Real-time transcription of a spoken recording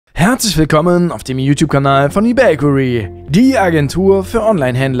Herzlich willkommen auf dem YouTube-Kanal von eBakery, die Agentur für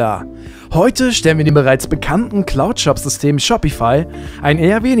Onlinehändler. Heute stellen wir dem bereits bekannten Cloud-Shopsystem Shopify ein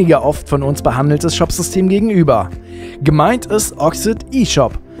eher weniger oft von uns behandeltes Shopsystem gegenüber. Gemeint ist Oxid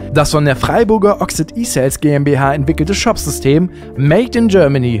eShop, das von der Freiburger Oxid eSales GmbH entwickelte Shopsystem Made in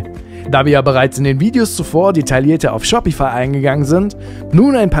Germany. Da wir ja bereits in den Videos zuvor detaillierter auf Shopify eingegangen sind,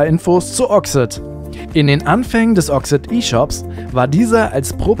 nun ein paar Infos zu Oxid. In den Anfängen des Oxid eShops war dieser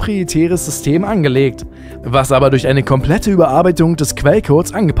als proprietäres System angelegt, was aber durch eine komplette Überarbeitung des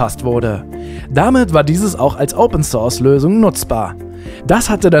Quellcodes angepasst wurde. Damit war dieses auch als Open-Source-Lösung nutzbar. Das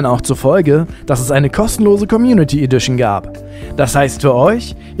hatte dann auch zur Folge, dass es eine kostenlose Community Edition gab. Das heißt für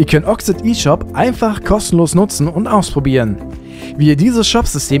euch, ihr könnt Oxid eShop einfach kostenlos nutzen und ausprobieren. Wie ihr dieses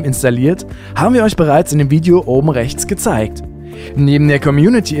Shopsystem installiert, haben wir euch bereits in dem Video oben rechts gezeigt. Neben der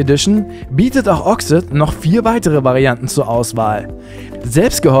Community Edition bietet auch Oxid noch 4 weitere Varianten zur Auswahl.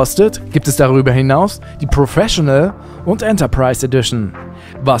 Selbst gehostet gibt es darüber hinaus die Professional und Enterprise Edition.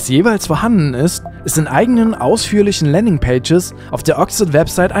 Was jeweils vorhanden ist, ist in eigenen ausführlichen Landingpages auf der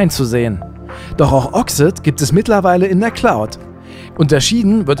Oxid-Website einzusehen. Doch auch Oxid gibt es mittlerweile in der Cloud.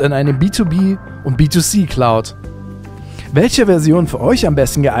 Unterschieden wird in eine B2B und B2C Cloud. Welche Version für euch am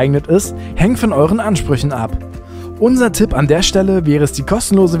besten geeignet ist, hängt von euren Ansprüchen ab. Unser Tipp an der Stelle wäre es, die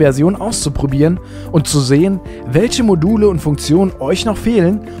kostenlose Version auszuprobieren und zu sehen, welche Module und Funktionen euch noch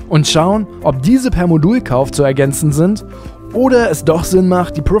fehlen und schauen, ob diese per Modulkauf zu ergänzen sind oder es doch Sinn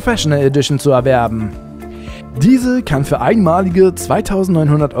macht, die Professional Edition zu erwerben. Diese kann für einmalige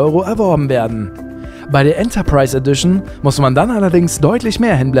 2.900 € erworben werden. Bei der Enterprise Edition muss man dann allerdings deutlich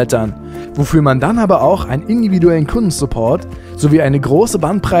mehr hinblättern, wofür man dann aber auch einen individuellen Kundensupport sowie eine große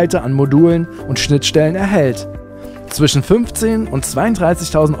Bandbreite an Modulen und Schnittstellen erhält. Zwischen 15.000 und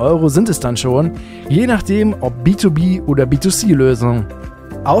 32.000 € sind es dann schon, je nachdem ob B2B oder B2C-Lösung.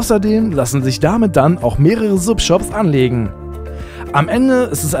 Außerdem lassen sich damit dann auch mehrere Subshops anlegen. Am Ende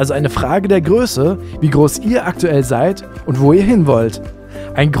ist es also eine Frage der Größe, wie groß ihr aktuell seid und wo ihr hin wollt.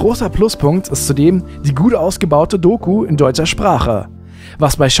 Ein großer Pluspunkt ist zudem die gut ausgebaute Doku in deutscher Sprache.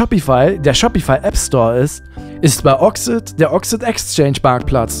 Was bei Shopify der Shopify App Store ist bei Oxid der Oxid Exchange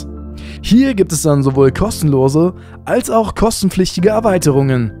Marktplatz. Hier gibt es dann sowohl kostenlose als auch kostenpflichtige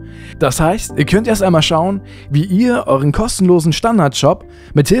Erweiterungen. Das heißt, ihr könnt erst einmal schauen, wie ihr euren kostenlosen Standard-Shop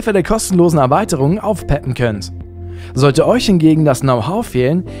mit Hilfe der kostenlosen Erweiterungen aufpeppen könnt. Sollte euch hingegen das Know-how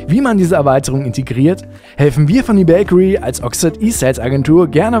fehlen, wie man diese Erweiterung integriert, helfen wir von eBakery als Oxid eSales Agentur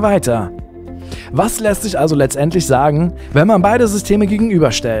gerne weiter. Was lässt sich also letztendlich sagen, wenn man beide Systeme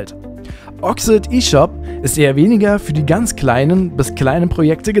gegenüberstellt? Oxid eShop ist eher weniger für die ganz kleinen bis kleinen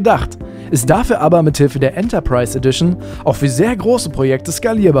Projekte gedacht, ist dafür aber mithilfe der Enterprise Edition auch für sehr große Projekte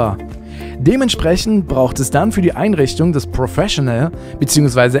skalierbar. Dementsprechend braucht es dann für die Einrichtung des Professional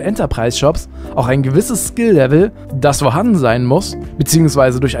bzw. Enterprise Shops auch ein gewisses Skill-Level, das vorhanden sein muss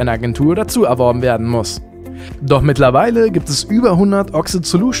bzw. durch eine Agentur dazu erworben werden muss. Doch mittlerweile gibt es über 100 Oxid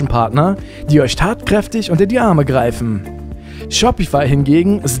Solution Partner, die euch tatkräftig unter die Arme greifen. Shopify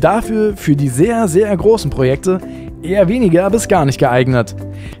hingegen ist dafür für die sehr großen Projekte eher weniger bis gar nicht geeignet.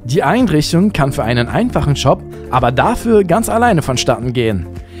 Die Einrichtung kann für einen einfachen Shop aber dafür ganz alleine vonstatten gehen.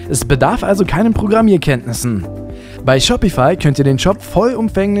 Es bedarf also keinen Programmierkenntnissen. Bei Shopify könnt ihr den Shop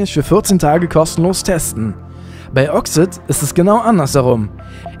vollumfänglich für 14 Tage kostenlos testen. Bei Oxid ist es genau andersherum.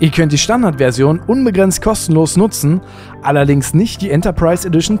 Ihr könnt die Standardversion unbegrenzt kostenlos nutzen, allerdings nicht die Enterprise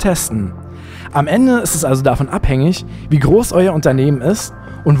Edition testen. Am Ende ist es also davon abhängig, wie groß euer Unternehmen ist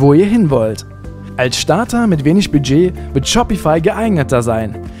und wo ihr hin wollt. Als Starter mit wenig Budget wird Shopify geeigneter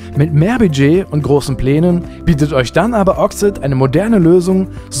sein. Mit mehr Budget und großen Plänen bietet euch dann aber Oxid eine moderne Lösung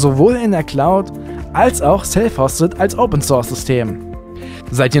sowohl in der Cloud als auch self-hosted als Open-Source-System.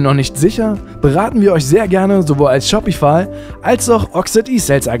 Seid ihr noch nicht sicher, beraten wir euch sehr gerne sowohl als Shopify als auch Oxid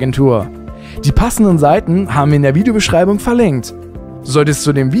eSales Agentur. Die passenden Seiten haben wir in der Videobeschreibung verlinkt. Sollte es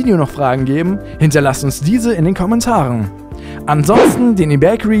zu dem Video noch Fragen geben, hinterlasst uns diese in den Kommentaren. Ansonsten den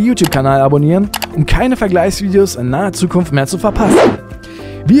eBakery YouTube-Kanal abonnieren, um keine Vergleichsvideos in naher Zukunft mehr zu verpassen.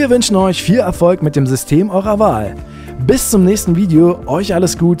 Wir wünschen euch viel Erfolg mit dem System eurer Wahl. Bis zum nächsten Video, euch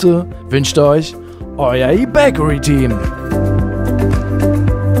alles Gute, wünscht euch euer eBakery-Team.